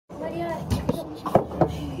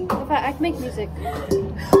I can make music.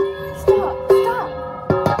 Stop.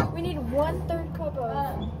 We need 1/3 cup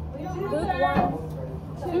of lukewarm.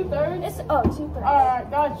 2/3? It's 2/3.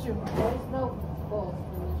 Alright, got you. There's no bowl.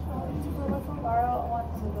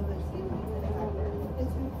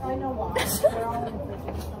 I know why.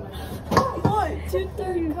 What?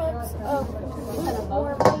 2/3 cups of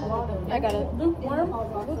lukewarm. I got it. Lukewarm?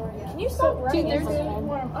 Can you stop writing it?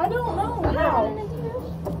 Lukewarm. I don't know. How?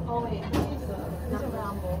 Oh wait. I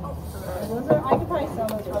could probably sell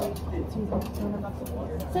those for like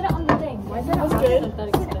 $200 Set it on the thing. Why is it That's on good. That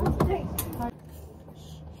expensive.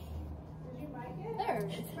 there?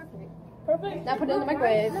 It's perfect. Perfect. Now put it in the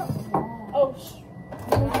microwave. Oh,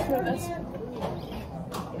 sure, that's...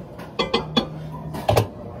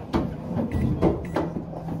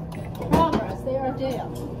 Progress, they are dead.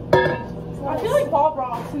 I feel like Bob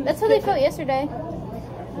Ross. That's how they felt yesterday.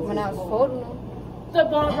 When I was holding them. The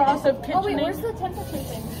Bob Ross of kitchen. Oh wait, where's the temperature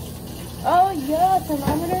thing? Oh yeah,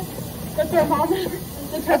 thermometer. The thermometer.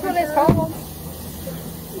 That's what it's called.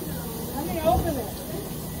 Let me open it.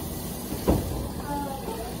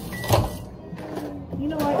 You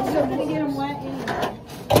know what? You're gonna get them wet anyway.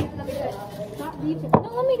 Stop beefing. No,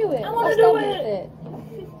 let me do it. I wanna I'll do stop it.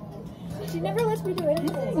 She never lets me do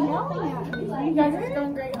anything. Yelling at me. You guys are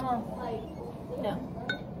going great, huh? No.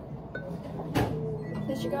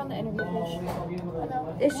 They should go on the interview page.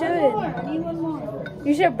 It I should. need one more.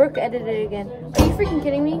 You should have Brooke edit it again. Are you freaking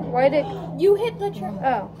kidding me? Why did? You hit the trigger.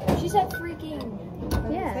 Oh, She said freaking.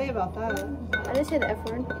 yeah. Say about that. I didn't say the F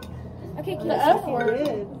word. Okay, keep The it F simple. word.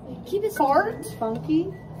 Good. Keep it Fart?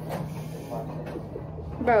 Funky.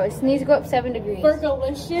 Bro, it needs to go up 7 degrees.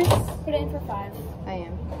 Fergalicious. Put it in for 5. I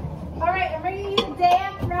am. Alright, I'm ready to use the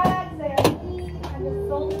damn fries there. We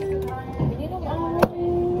need a lot.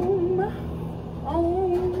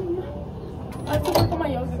 I have to work on my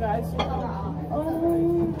yoga, guys.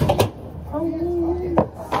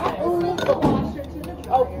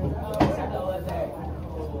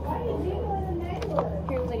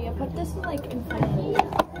 Here, Lydia, put this like in front of me.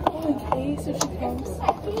 Okay, so she comes.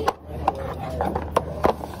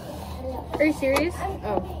 Are you serious?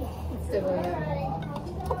 Oh, it's still going up.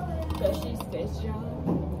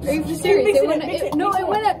 Are you serious? It went, no, it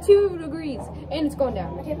went up 2 degrees, and it's going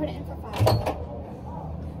down. Okay, put it in for 5.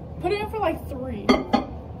 Put it in for like 3.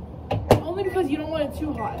 Only because you don't want it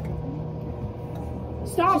too hot.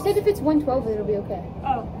 She Stop. said if it's 112, it'll be okay.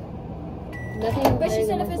 Oh, Nothing. But she higher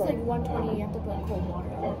said than if it's like 112. 120, you have to put cold water.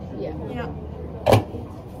 Yeah. yeah.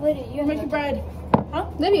 Lydia, you have Making bread. Huh?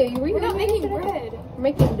 Lydia, you were We're not making bread. We're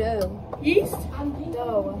making dough. Yeast?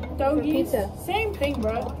 Dough. Dough For yeast? pizza. Same thing,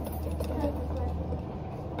 bro.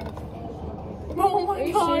 Oh my Are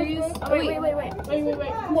you god. serious? bro. Oh, wait.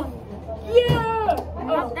 Wait. Come on. Yeah! I'm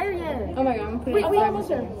not there yet. Oh my god, I'm putting Wait, it wait, on almost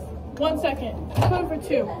there. 1 second. Put it for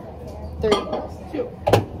 2. 3. 2.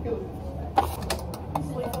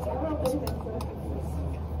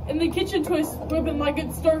 In the kitchen twist, whipping like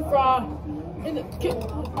it's stir fry. In the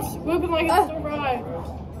whipping like it's stir fry.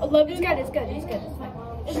 11. It's good. It's fine.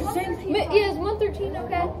 It's the same thing. Yeah, is 113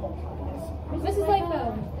 okay? This is like, is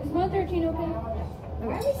 113 okay?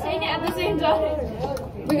 Why are we saying it at the same time?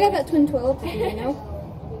 We got that twin 12, you know?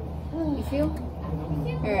 You feel?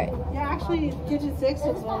 Alright. Yeah, actually, kitchen 6 is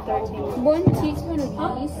 113. 1 teaspoon of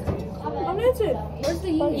yeast. I'm into it. Where's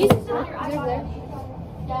the yeast? Yeast is over there.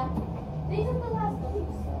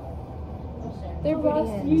 They're booty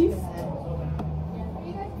hands.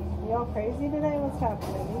 Y'all crazy today? What's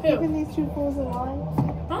happening? You Who? keeping these 2 fools in line?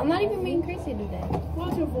 I'm not even being crazy today.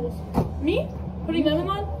 What 2 fools? Me? Putting them in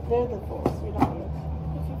line? They're the fools. You're not you.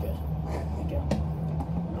 If you could. Thank you.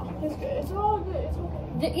 No, it's good. It's all good. It's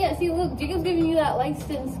okay. Yeah, see, look, Jacob's giving you that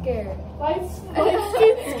license scare. Lights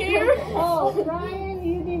scared. Oh, Ryan,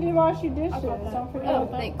 you need to wash your dishes. Don't forget Oh,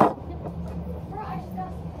 about thanks.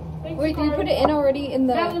 Thanks, Wait, did you Cardi. put it in already in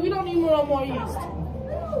Natalie, the... we don't need more yeast.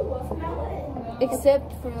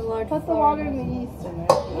 Except for the large Put the water and the yeast in there.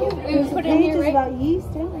 We put it in Page here, is right? about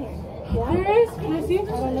yeast in here. Yeah? There is. Can I see? I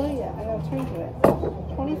don't know yet. I gotta turn to it.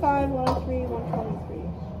 25, 103, 123.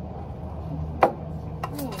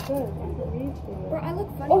 Oh, good. I can read to you. Bro, I look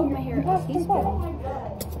funny with my hair. you have teaspoon.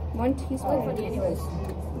 1 teaspoon. funny anyways.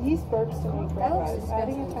 Yeast burps to make bread That looks rise.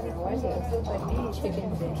 Adding a tiny Why does it look like yeast, chicken?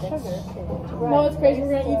 sugar. No, it's crazy.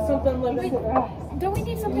 We're gonna eat something living. Don't we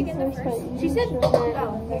need something in there first? She said...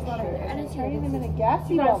 Oh, there's water there. I didn't see Turning it. them into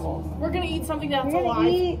gassy bubbles. We're gonna eat something that's We're gonna alive.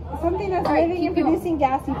 eat something that's Alright, living and keep going. producing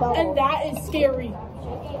gassy bubbles. And that is scary.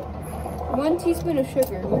 1 teaspoon of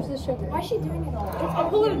sugar. Where's the sugar? Why is she doing it all? I'll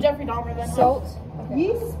pull it a Jeffrey Dahmer then. Salt.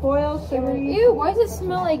 Yeast spoils sugary. Ew, why does it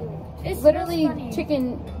smell like It literally smells funny.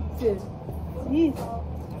 chicken food? Yeast.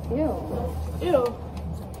 Ew.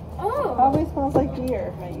 Oh. Probably smells like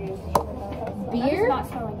beer. But you Beer? Does not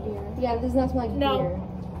smell like beer. Yeah, this does not smell like No. beer.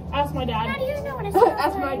 Ask my dad. How do you know what it smells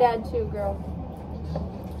Ask like? my dad too, girl.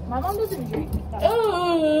 My mom doesn't drink. Ugh.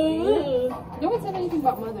 No one said anything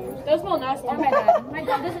about mothers. That smells nasty. Or my dad. My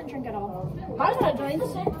dad doesn't drink at all. My dad drinks.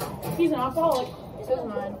 He's an alcoholic. So is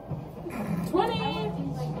mine. 20.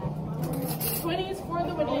 20s for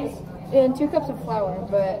the winnies. And 2 cups of flour,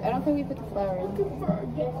 but I don't think we put the flour in.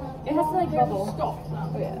 It has to like bubble. Stop.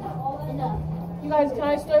 Oh yeah. You guys, can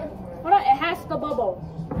I stir? Hold on, it has to bubble.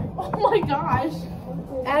 Oh my gosh.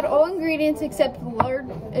 Add all ingredients except flour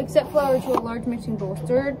to a large mixing bowl.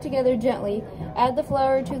 Stir together gently. Add the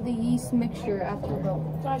flour to the yeast mixture after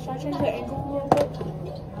boiling. Gosh, should I change the angle a little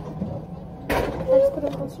bit? Let's put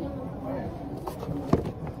it closer.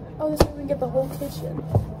 Oh, this way we can get the whole kitchen.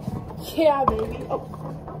 Yeah, baby. Oh.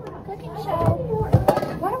 Cooking show.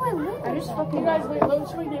 Why do I look? I just fucking. You guys, wait,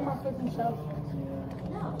 should we name our cooking show?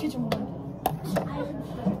 Kitchen one.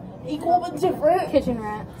 Equal but different. Kitchen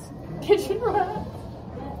rats. Kitchen rat.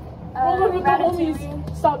 Rolling with the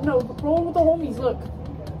homies. Stop, no. Rolling with the homies, look.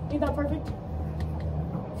 Ain't that perfect?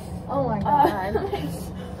 Oh my god.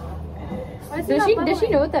 Does she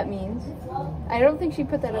know what that means? I don't think she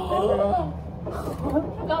put that up there, bro.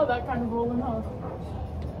 No, that kind of rolling, huh?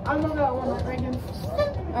 I know that one, Reagan.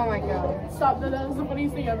 Oh my god. Stop, that is the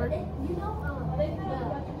funniest thing ever.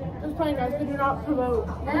 Just playing, guys, we do not promote.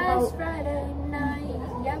 Last Friday night.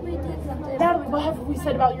 Yeah, we did something. Natalie, what have we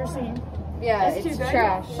said about your scene? Yeah, That's it's too good.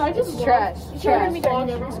 trash. Should I just It's trash. Trash. vlog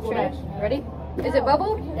every school Trash. day? Ready? Is it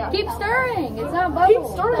bubbled? Yeah. Keep stirring. It's not Keep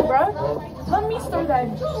bubbled. stirring, bro. Let me stir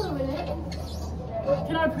then.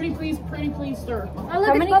 Can I pretty please stir? Oh, How look,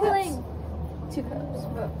 it's many bubbling. cups? 2 cups.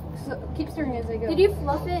 But so keep stirring as I go. Did you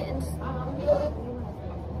fluff it and...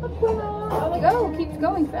 Go. Keep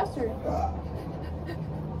going faster.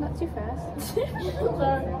 Not too fast.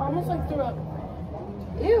 Sorry, I almost like threw up.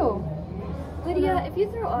 Ew. Lydia, if you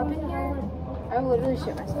throw up in here... I will literally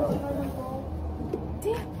shit myself.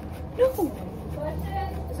 Damn. No.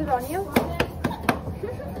 Is it on you?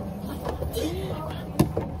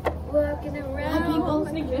 Walking around. People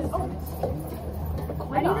sing this. Oh.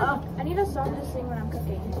 I need a song to sing when I'm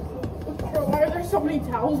cooking. Bro, why are there so many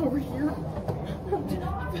towels over here?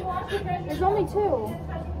 There's only 2.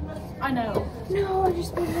 I know. No, I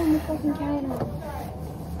just put it on the fucking counter.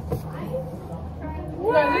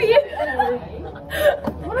 What are you?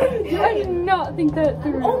 What are you doing? I did not think that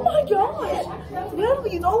through. Oh my gosh!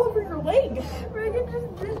 Natalie, it's all over your leg. Reagan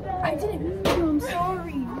just did that. I didn't mean to. I'm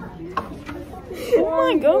sorry. Oh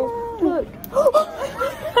my god. Look.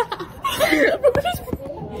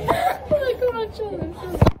 Like, come on, show them.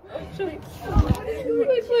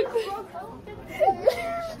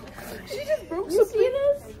 She just broke something.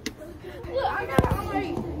 Look, I got it on my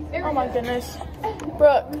area. Oh my goodness.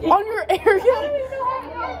 Bruh, on your area?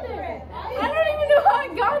 I don't even know how I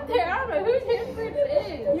got there. I don't know whose handprint it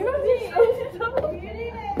is. You know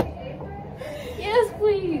Yes,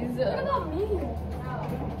 please. What about me?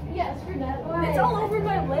 Yes, for that. It's all over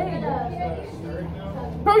my leg.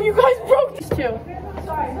 Bro, you guys broke this too.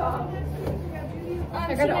 Sorry.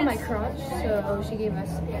 I got it on my crotch, so she gave us.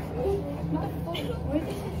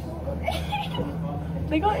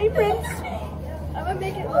 They got aprons. I'm gonna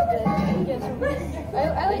make it look good.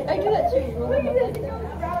 I do that too.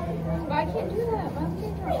 But I can't do that. My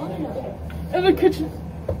hands are long enough. In the kitchen.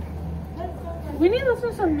 We need to listen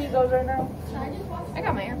to some Migos right now. I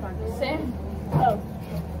got my AirPods. Same. Oh.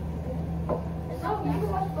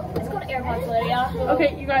 It's called AirPods, Lydia.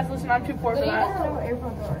 Okay, you guys listen, I'm too poor for that. know what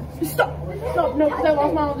AirPods are. Stop! Stop, no, because I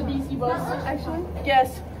lost mine on the DC bus. Actually?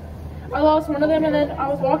 Yes. I lost one of them and then I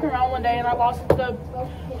was walking around one day and I lost the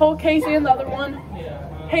whole case and the other one.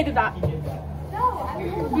 Hated that.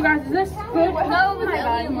 You guys, is this good? No, with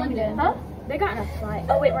Ellie in London. Huh? They got in a fight.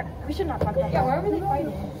 Oh wait, we should not talk about Yeah, that. where were they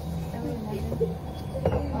fighting?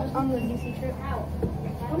 On the DC trip.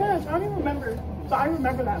 Oh my gosh, I don't even remember. But I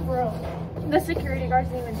remember that, bro. The security guards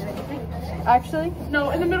didn't even do anything. Actually? No,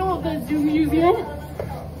 in the middle of the zoo museum.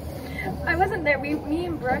 I wasn't there. Me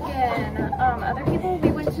and Brooke and other people,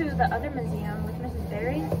 we went to the other museum with Mrs.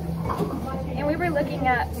 Berry. And we were looking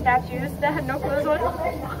at statues that had no clothes on.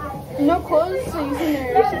 No clothes, so you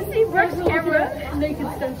can You should see Brooke's camera. Naked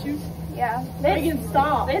statues. Yeah. They can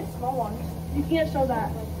stop. They- Small ones. You can't show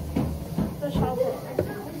that. The shop.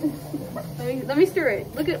 Let me stir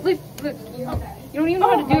it. Look. You don't even know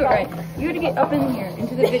how to do it right. You gotta get up in here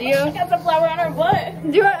into the video. Got some flour on her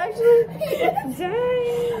butt. Do I actually? Damn.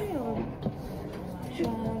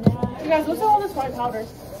 You guys, what's all this white powder?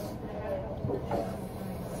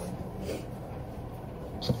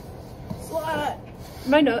 Slut.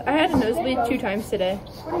 I had a nosebleed 2 times today.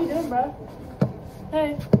 What are you doing, bro?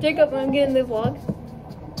 Hey, Jacob, I'm getting the vlog.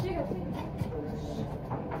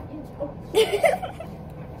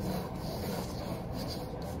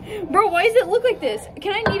 Bro, why does it look like this?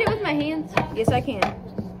 Can I knead it with my hands? Yes, I can.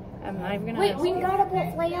 I'm not even gonna Wait, ask. we gotta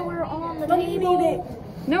put flour on the Let me table. knead it.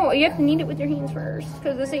 No, you have to knead it with your hands first,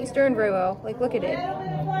 because this ain't stirring very well. Like, look at it.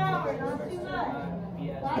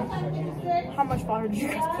 How much flour did you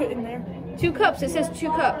guys put in there? 2 cups. It says 2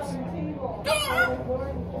 cups.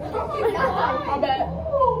 I bet.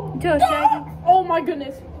 Tell Shaggy. Oh my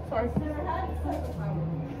goodness. Sorry.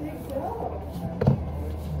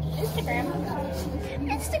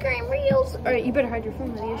 Instagram reels. All right, you better hide your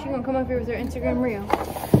phone, Lydia. She's gonna come up here with her Instagram reel.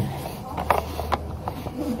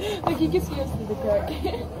 Like you can see us through the crack.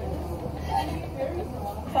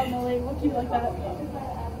 Finally, look you like that.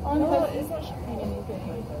 Oh, it's not showing anything.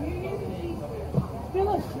 Here,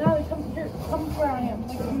 look. Now they come here. Come where I am.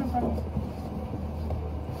 Like, come in front of me.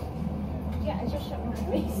 Yeah, it's just showing our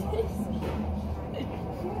faces.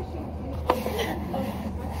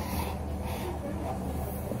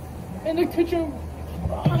 In the kitchen.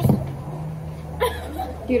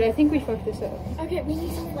 Dude, I think we fucked this up. Okay, we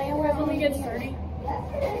need some flour. Let me get 30.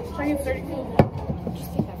 Try to get 30.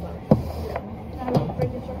 Just take that flour.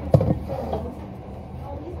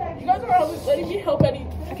 You guys are always letting me help Eddie.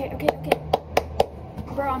 Okay.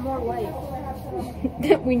 Bro, I'm more white.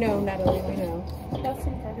 We know, Natalie, we know. That's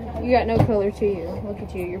some carter. You got no color to you. Look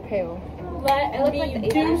at you, you're pale. Let Let me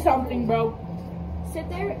do something, bro. Sit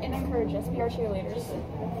there and encourage us. Be our cheerleaders.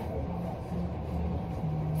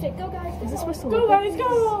 Say, go guys. Is this supposed to Go, look guys,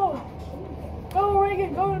 go! Go,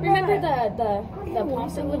 Reagan, go. Remember the pump It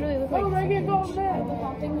thingy? literally look Go, like Reagan, go over there. The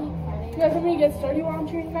pump thingy? You guys want me to get 30 while I'm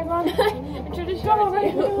cheering you guys on? I'm trying to show Go, it to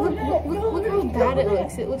Reagan, you. go over there. look how bad it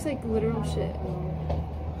looks. It looks like literal shit.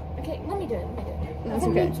 Okay, let me do it. That's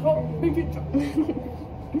okay.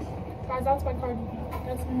 Guys, that's my card.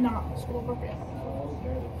 That's not school appropriate.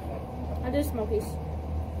 I did smokies.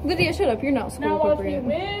 Lydia, shut up. You're not school Now watch me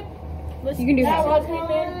appropriate. whip. You can do Now half. watch me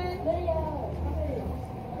whip.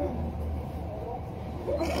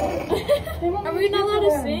 Are we not allowed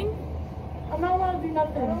to sing? I'm not allowed to do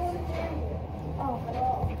nothing. Oh.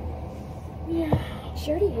 Yeah.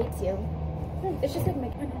 She already hates you. It's just like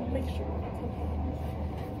Make sure.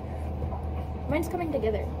 mine's coming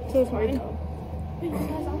together. So it's mine. Wait,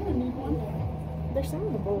 guys, I'm gonna need one. There's some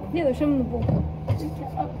in the bowl. Yeah, there's some in the bowl.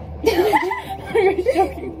 Are you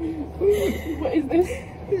joking? What is this?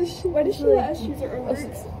 Why does she let us use her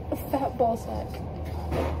words? A fat ball sack.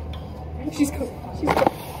 She's cool. You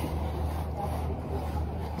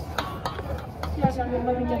guys aren't gonna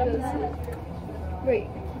let me get up this. Wait,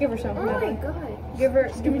 give her some. Oh my Natalie.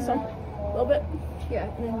 god. Give me some. A little bit. Yeah,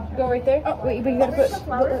 and then go right there. Oh, wait, but you gotta put.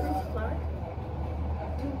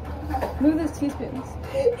 Move those teaspoons.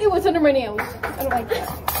 It was under my nails. I don't like that.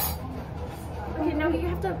 Okay, now you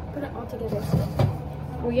have to put it all together.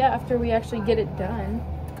 Well, yeah, after we actually get it done.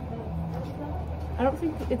 I don't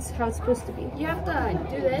think it's how it's supposed to be. You have to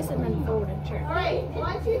do this and then fold it. Sure. Alright,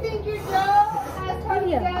 once you think your dough has come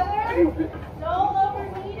together, don't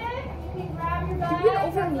overknead it. You can grab your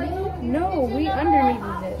bag. No, we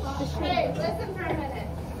underneath it. Hey, listen for a minute.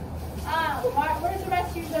 Where's the rest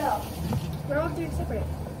of your dough? We're all doing separate.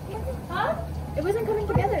 Huh? It wasn't coming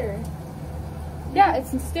together. Yeah,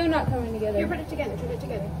 it's still not coming Here, together. put it together. Put it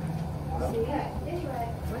together. Okay, anyway.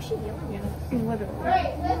 Why is she yelling at us? Literally.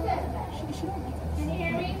 Alright, listen. Can you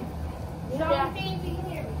hear me? Show your feet so you can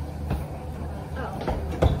hear me.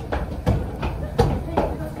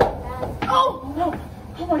 Oh no!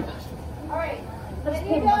 Oh my gosh! Alright, when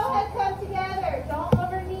your dough has come together, don't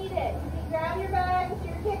overknead it. You can grab your bag with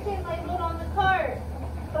your kitchen labeled on the cart.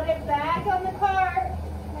 Put it back on the cart,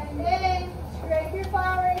 and then scrape your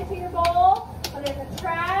flour into your bowl, put it in the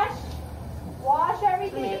trash, wash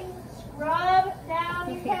everything, scrub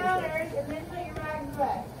down your counters, and then put your bags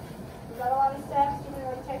away. Is that a lot of steps? You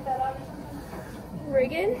want to check that out or something?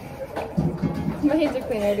 Reagan? My hands are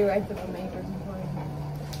clean. I do. I put on my apron.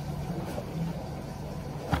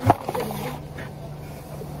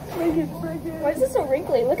 Why is this so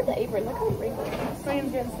wrinkly? Look at the apron. Look how wrinkly it is.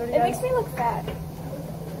 Reagan's getting 30. It makes me look fat.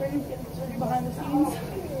 Reagan's getting 30 behind the scenes.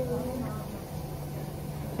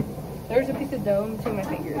 There's a piece of dough in between my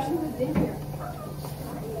fingers.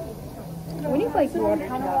 We need like water to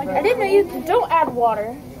that, I bro. didn't know you don't add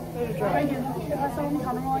water. Reagan, if I saw him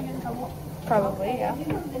coming, will I get in trouble? Probably, yeah.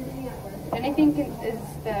 Anything is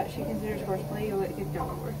that she considers horseplay, you'll get kicked out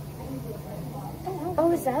over.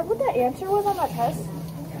 Oh, is that what the answer was on that test?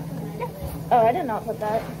 Yeah. Oh, I did not put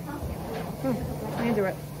that. My hands are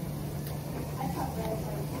wet.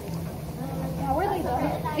 How are they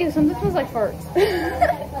Ew, something smells like farts.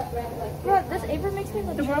 Bro, this apron makes me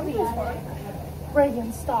look grumpy.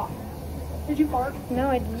 Reagan, stop. Did you fart? No,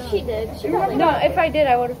 I did not. She did. She probably No, if I did,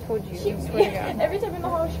 I would have told you. I swear to God. Every time in the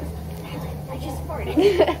hall, she's I just farted.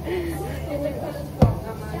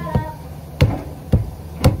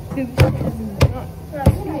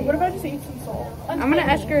 What if I just eat some salt? I'm gonna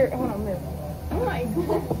ask her. Hold on, move. Oh my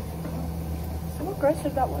god. So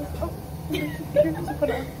aggressive that was. Oh. Put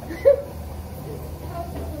it on.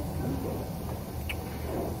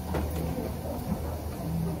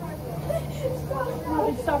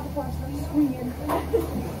 Stop before I start swinging.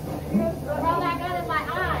 All that got in my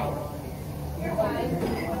eye.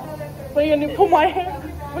 What are you gonna do? Pull my hair?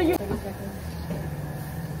 What are you?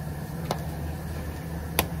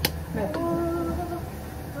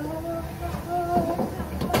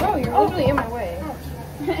 Oh, you're literally in my way.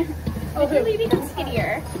 Literally become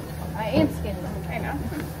skinnier. I am skinny. I know.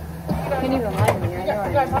 You can't even lie to me. I know I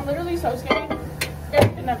am. Guys, I'm literally so skinny.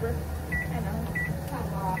 Never. I know.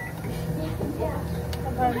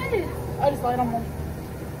 Sometimes I just light on them.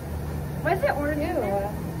 What is that orange?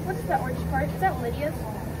 What is that orange part? Is that Lydia's?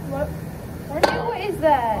 What? What is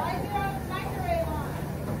that?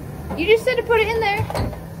 You just said to put it in there.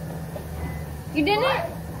 You didn't?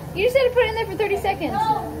 You just said to put it in there for 30 seconds.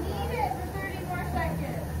 No, leave it for 30 more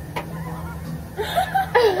seconds.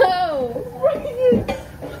 Oh. Reagan!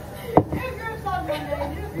 Your group's on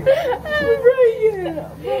Monday. Reagan!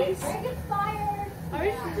 Reagan's fired. I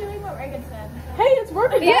was just doing what Reagan said. Hey, it's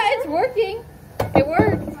working. Yeah, it's working. It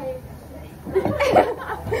worked.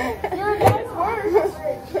 Your advice works.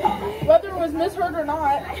 Whether it was misheard or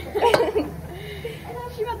not. I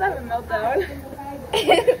thought she about to have a meltdown.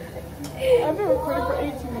 I've been recording for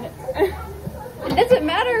 18 minutes. It doesn't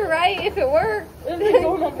matter, right? If it worked. It's been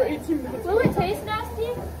going on for 18 minutes. Will it taste nasty?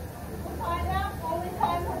 We'll find out. Only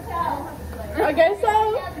time will tell. I guess We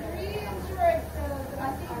so. have 3 insurance bills, and I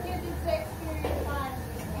think kids is the experience time.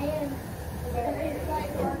 And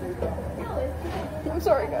I'm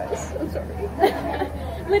sorry, guys. I'm sorry.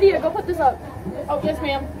 Lydia, go put this up. Oh, yes,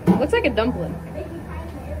 ma'am. Looks like a dumpling.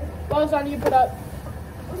 What else do you put up?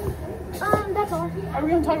 That's all. Are we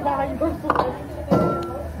going to talk about how you broke the leg?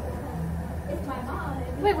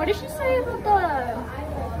 Wait, what did she say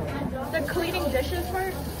about the cleaning dishes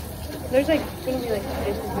part? There's like gonna be like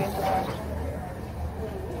dishes we have to wash.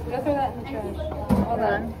 We gotta throw that in the trash. All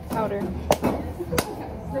that powder.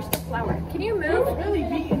 There's the flour. Can you It's move? really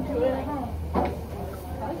beat into it, huh?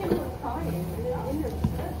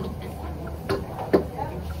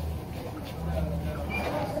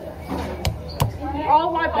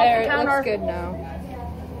 All wipe off There, the it counter. looks good now.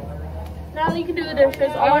 Now you can do the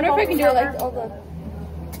dishes. I wonder if I wipe can do off it the like all the.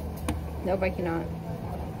 Nope, I cannot.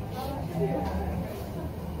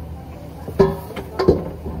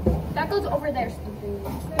 That goes over there, stupid.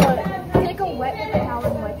 counter. Take a wet paper towel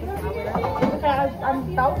and wipe the flour. Okay,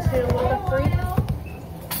 I'm about to. With a freak.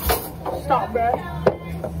 Stop, bruh.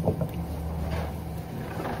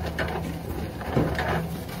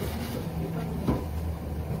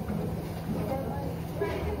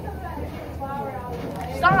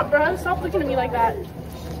 Stop, bro. Stop looking at me like that.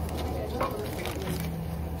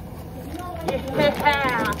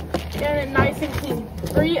 Yeah. Get it nice and clean.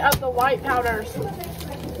 3 of the white powders. Do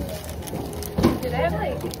they have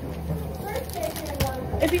like...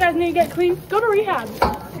 If you guys need to get clean, go to rehab.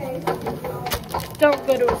 Don't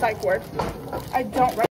go to a psych ward. I don't